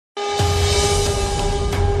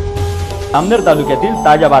अमनेर तालुक्यातील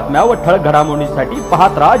ताज्या बातम्या व ठळक घडामोडींसाठी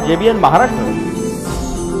पाहत राहा JBN महाराष्ट्र।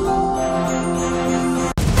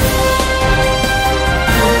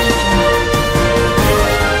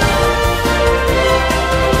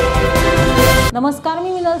 नमस्कार, मी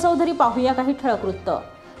मिनल चौधरी। पाहूया काही ठळक वृत्त।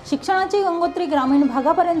 शिक्षणाची गंगोत्री ग्रामीण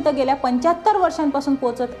भागापर्यंत गेल्या 75 वर्षांपासून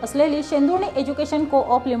पोहोचत असलेली शेंदुर्णी एज्युकेशन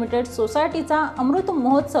को-ऑप लिमिटेड सोसायटीचा अमृत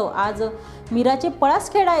महोत्सव आज मिराचे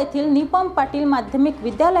पळासखेडा येथील निपम पाटील माध्यमिक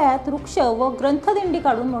विद्यालयात वृक्ष व ग्रंथदिंडी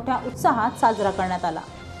काढून मोठ्या उत्साहात साजरा करण्यात आला।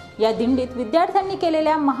 या दिंडीत विद्यार्थ्यांनी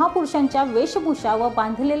केलेल्या महापुरुषांच्या वेशभूषा व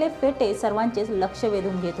बांधलेले फेटे सर्वांचेच लक्ष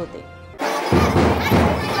वेधून घेत होते।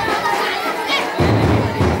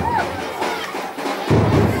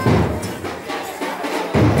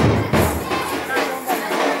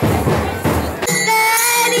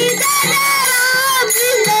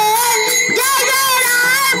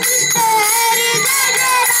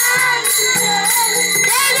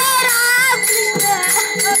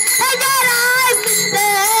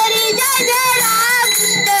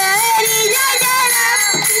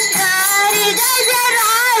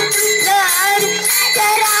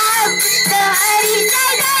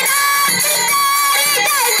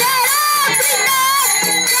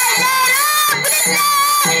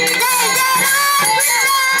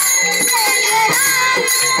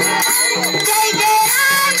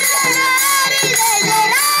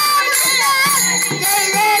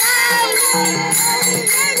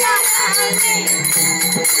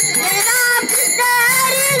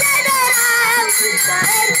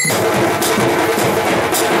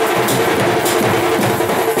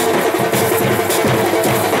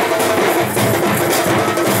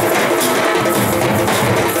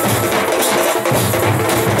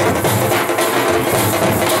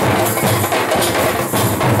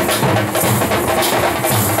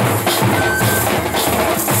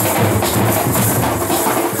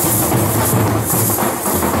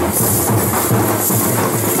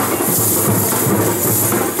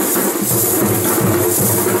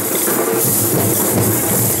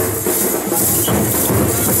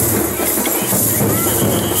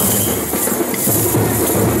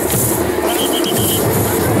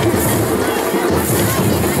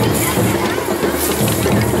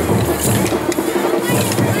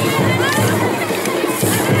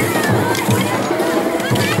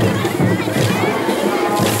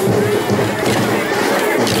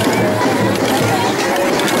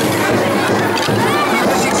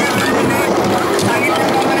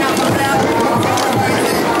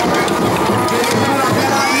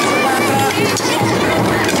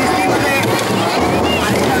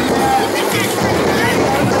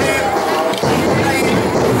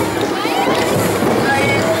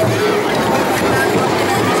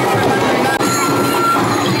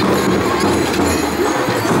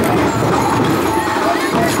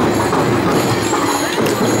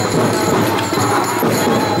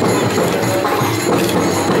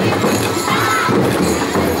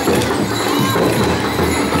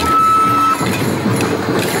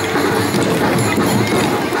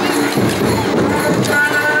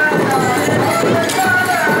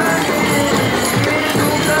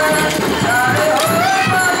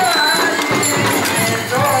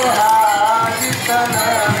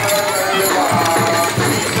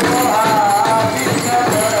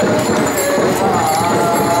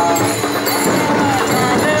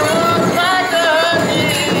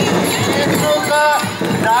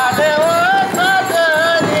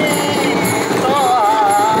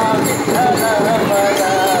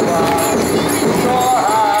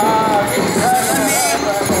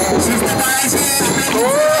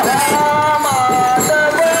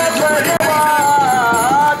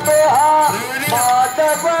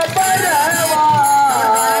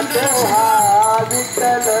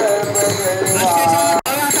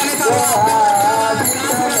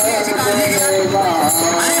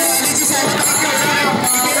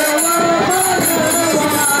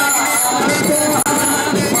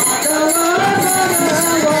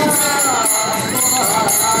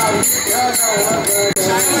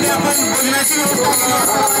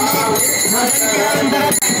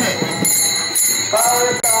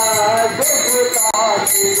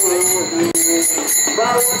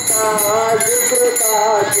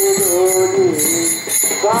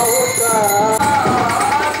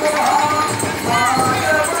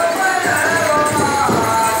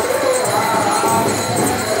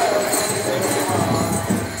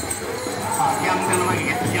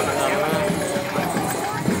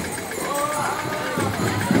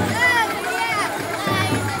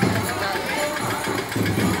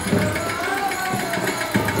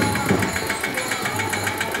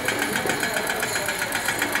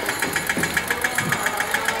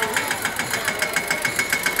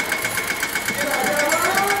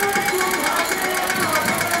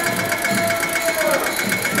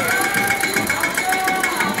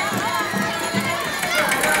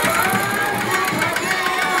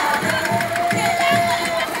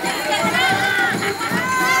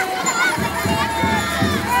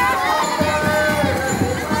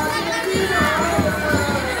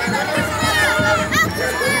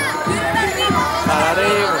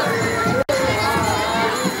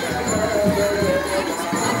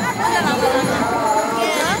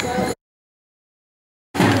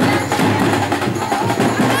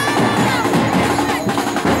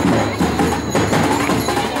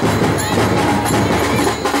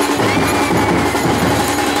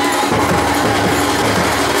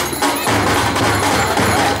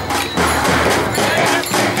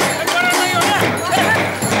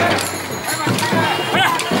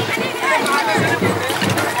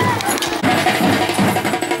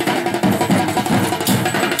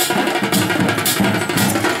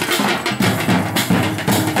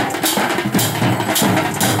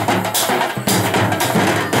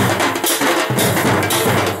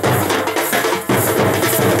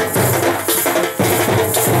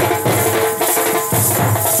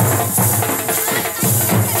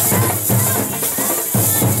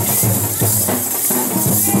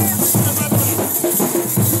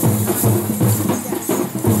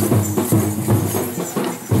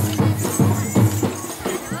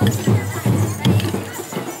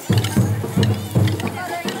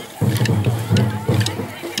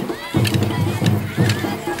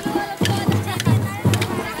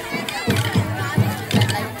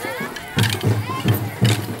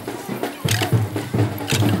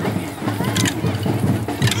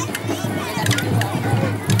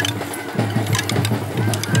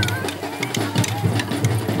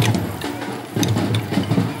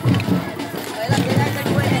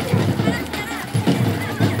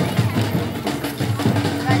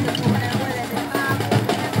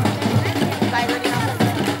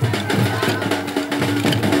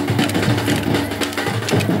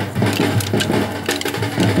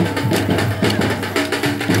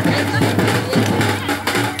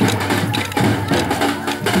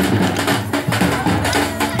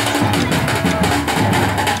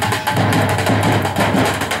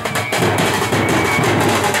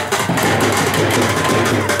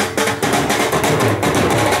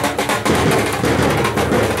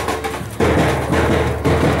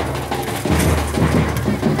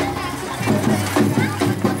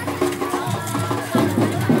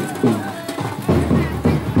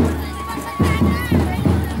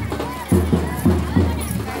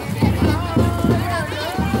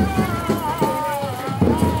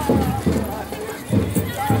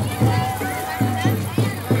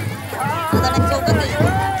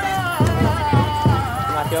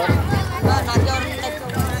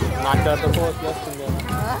 नाश्ता तर पोहोचली असतील द्या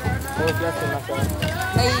पोहोचली असतील नाश्ता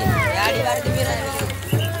नाही गाडी वाढते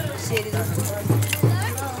मी शेरी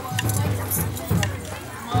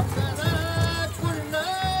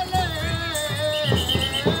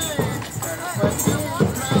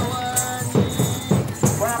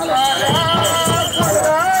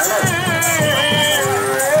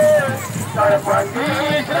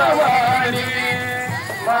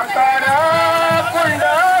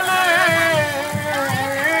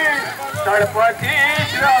गणपती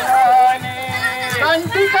श्रवणी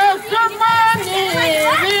कंटिका सुमानी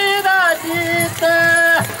विराजित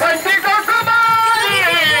कंटिका सुमानी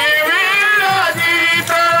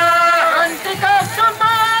विराजित कंटिका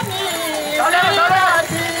सुमानी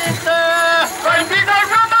विराजित कंटिका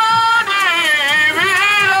सुमानी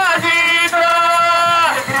विराजित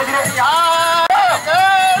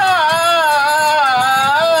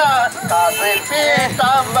कासे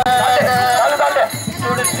पीतांबर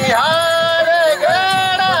तुळशीहार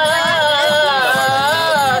गडा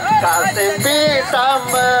कासे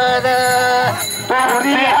पीतांबर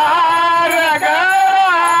तुळशीहार गडा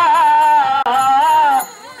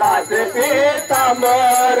कासे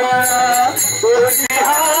पीतांबर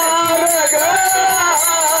तुळशीहार गडा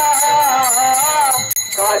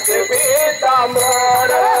कासे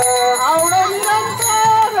पीतांबर आवड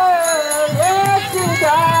निरंतर हेची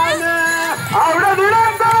ध्यान आवड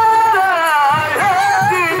निरंतर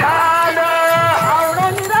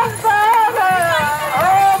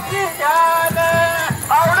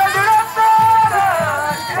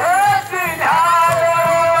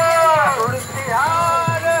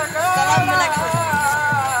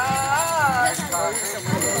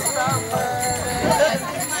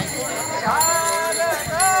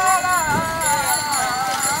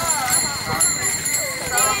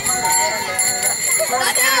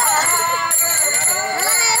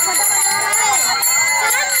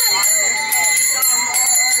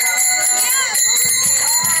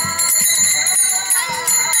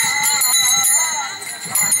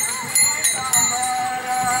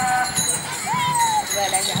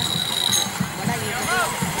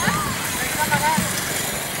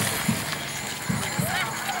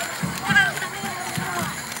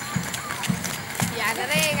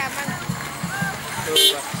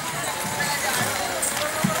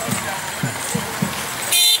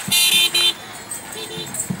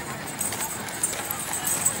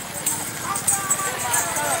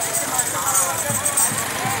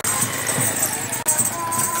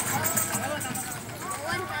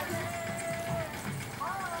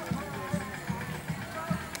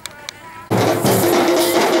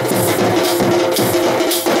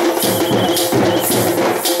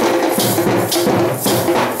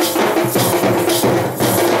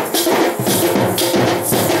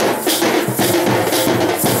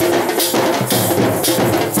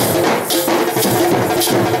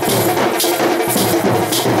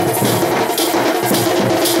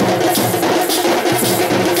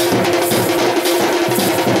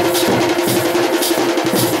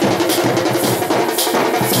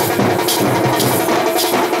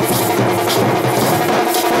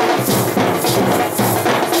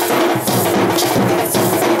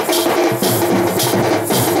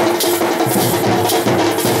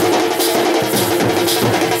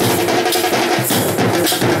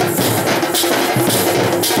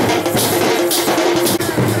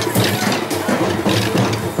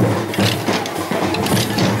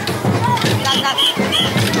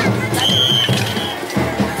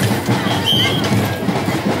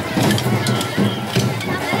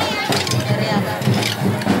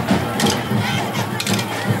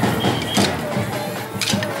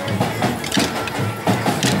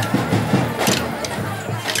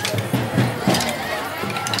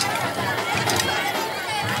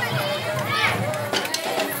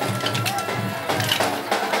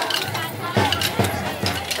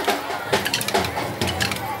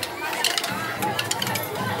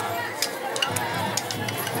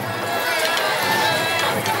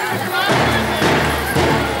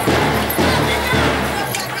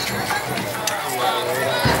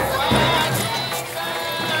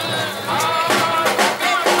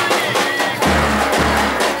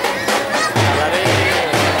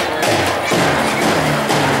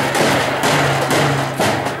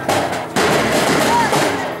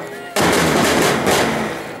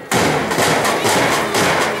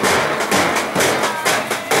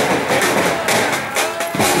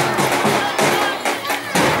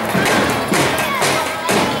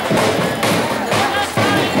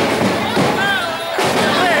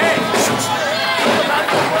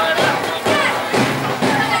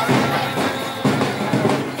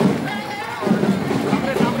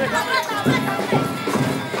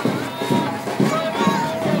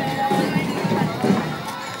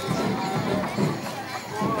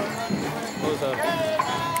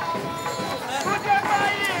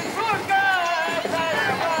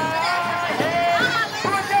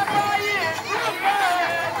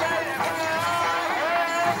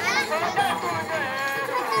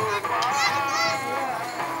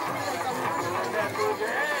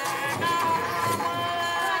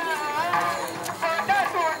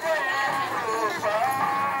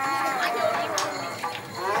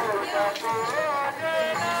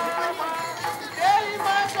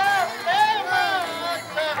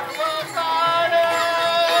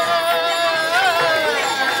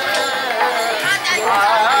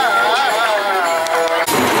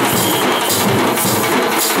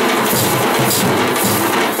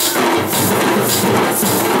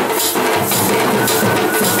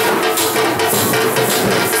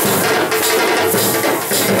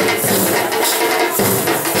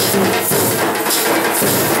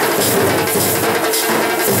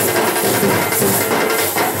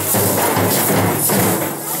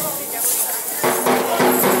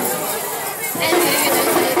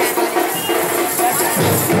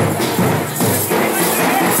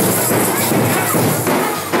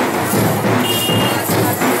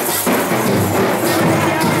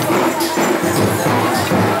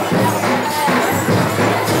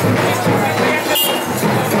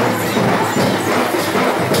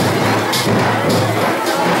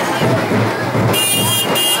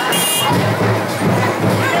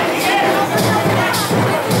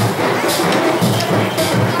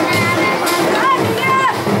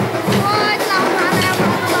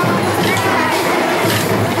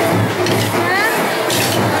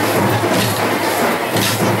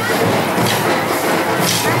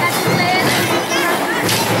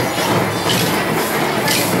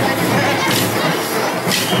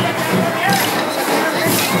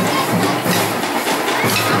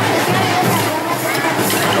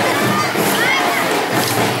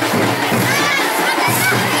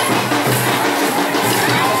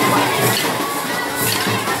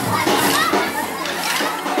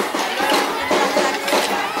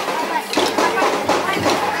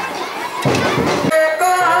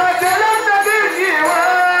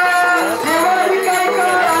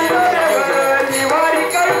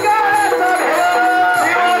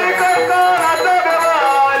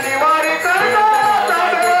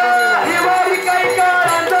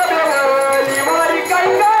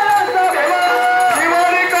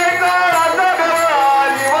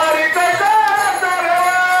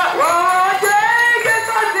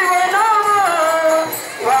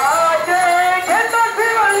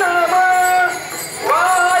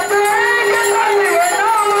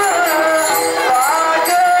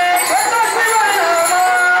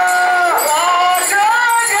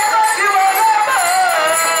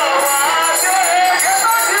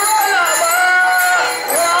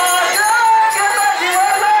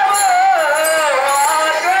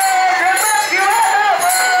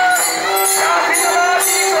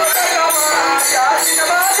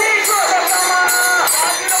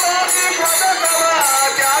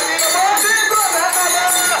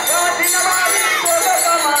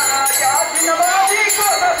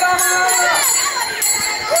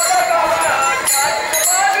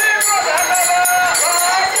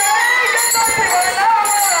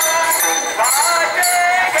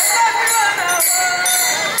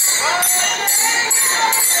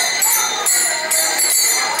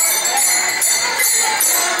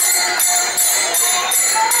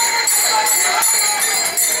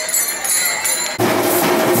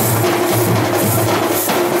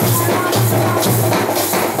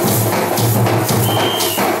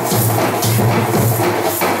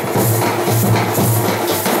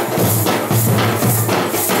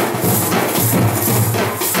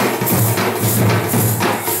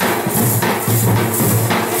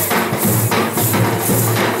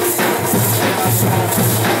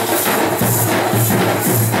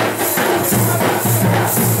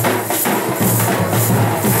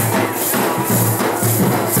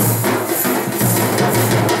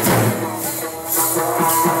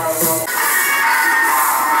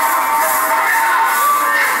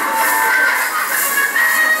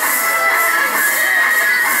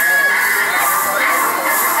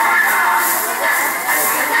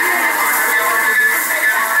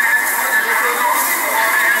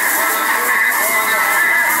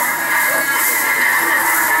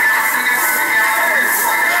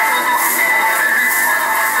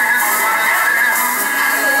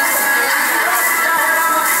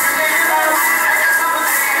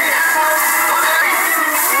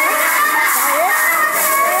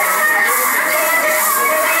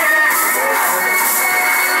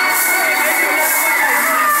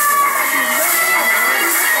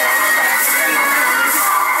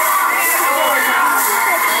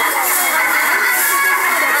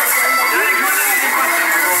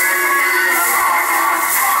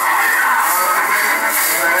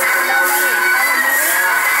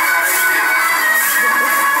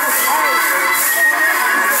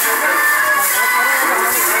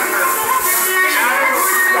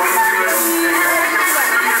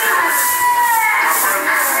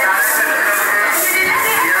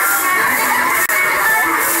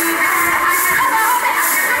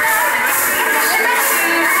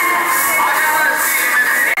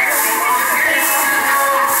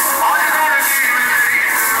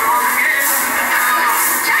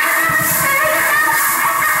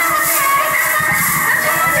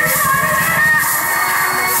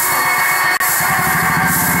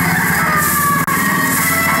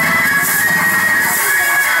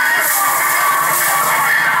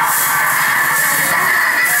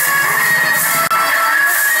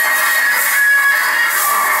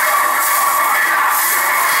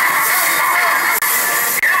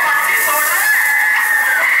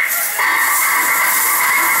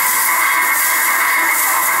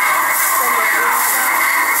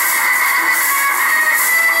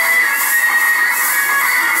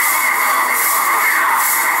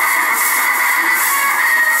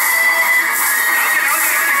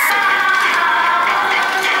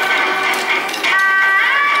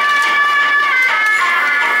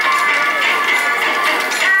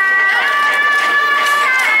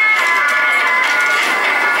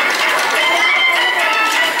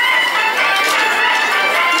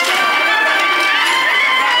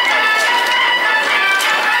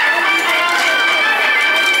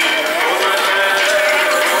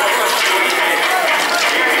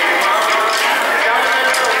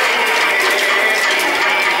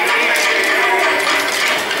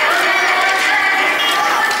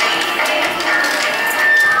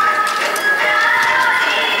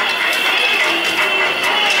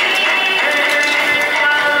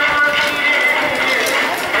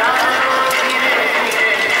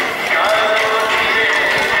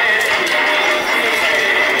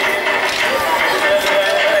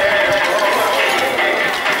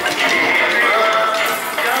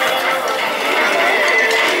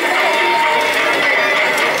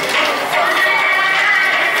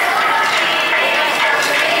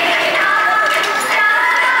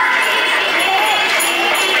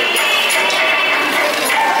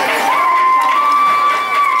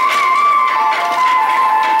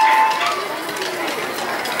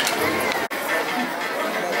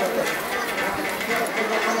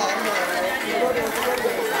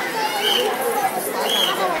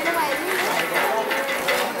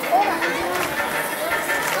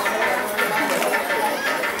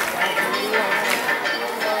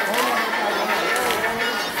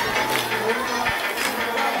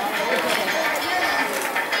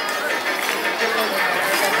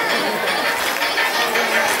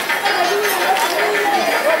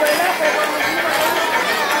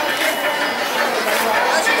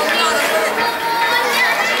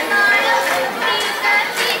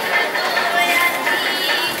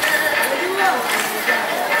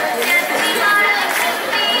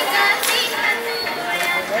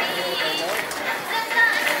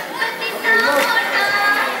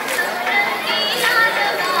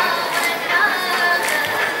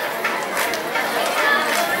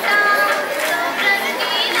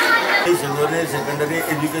ज्युनियर सेकंडरी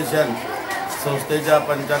एज्युकेशन संस्थेच्या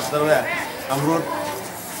 75व्या अमृत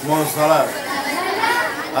महोत्सवाला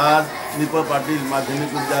आज निप पाटील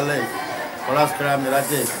माध्यमिक विद्यालय पळासखेडा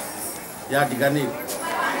मिराचे या ठिकाणी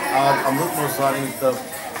आज अमृत महोत्सवानिमित्त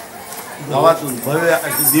गावातून भव्य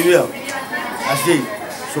अशी दिव्य अशी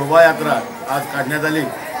शोभायात्रा आज काढण्यात आली।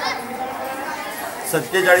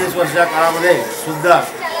 47 वर्षा काळामध्ये सुद्धा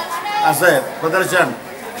असं प्रदर्शन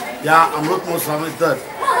या अमृत महोत्सवानिमित्त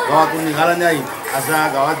गावातून निघालं नाही, अशा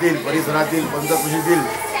गावातील परिसरातील पंचकृषीतील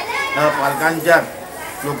पालकांच्या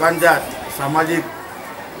लोकांच्या सामाजिक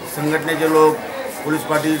संघटनेचे लोक, पोलीस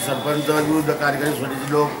पाटील, सरपंच, विविध कार्यकारी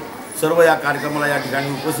समितीचे लोक सर्व या कार्यक्रमाला या ठिकाणी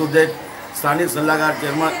उपस्थित होते। स्थानिक सल्लागार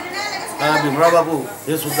चेअरमन भीमराव बापू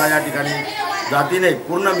हे सुद्धा या ठिकाणी जातीने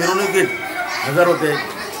पूर्ण मिरवणुकीत हजर होते।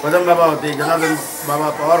 पदम बाबा होते, जनार्दन बाबा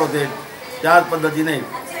पवार होते। त्याच पद्धतीने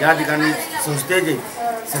या ठिकाणी संस्थेचे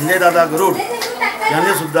संजयदादा गरुड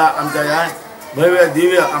यांनी सुद्धा आमच्या या भव्य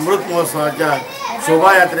दिव्य अमृत महोत्सवाच्या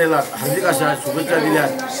शोभायात्रेला हार्दिक अशा शुभेच्छा दिल्या।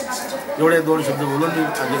 एवढे 2 शब्द बोलून मी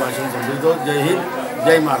माझे भाषण संपवितो। जय हिंद,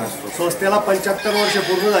 जय महाराष्ट्र। संस्थेला 75 वर्ष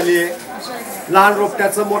पूर्ण झाली आहे। लहान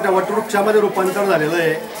रोपट्याचं मोठ्या वटवृक्षामध्ये रूपांतर झालेलं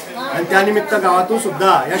आहे आणि त्यानिमित्त गावातून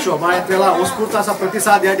सुद्धा या शोभायात्रेला उत्स्फूर्त असा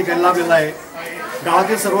प्रतिसाद या ठिकाणी लाभलेला आहे।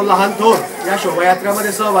 गावातील सर्व लहान थोर या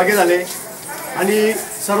शोभायात्रेमध्ये सहभागी झाले आणि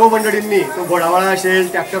सर्व मंडळींनी, तो घोडावाळा असेल,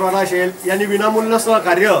 ट्रॅक्टरवाला असेल, यांनी विनामूल्य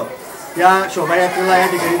सहकार्य या शोभायात्रेला या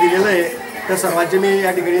ठिकाणी दिलेलं आहे। तर सर्वांचे मी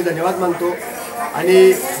या ठिकाणी धन्यवाद मानतो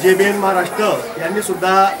आणि JBN महाराष्ट्र यांनी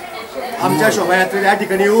सुद्धा आमच्या शोभायात्रेला या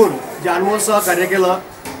ठिकाणी येऊन जे अनमोल सहकार्य केलं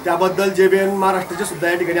त्याबद्दल JBN महाराष्ट्राचे सुद्धा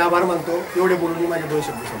या ठिकाणी आभार मानतो। एवढे बोलून मी माझे 2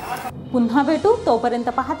 शब्द सांगतो। पुन्हा भेटू, तोपर्यंत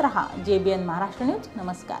पाहत रहा JBN महाराष्ट्र न्यूज।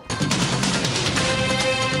 नमस्कार।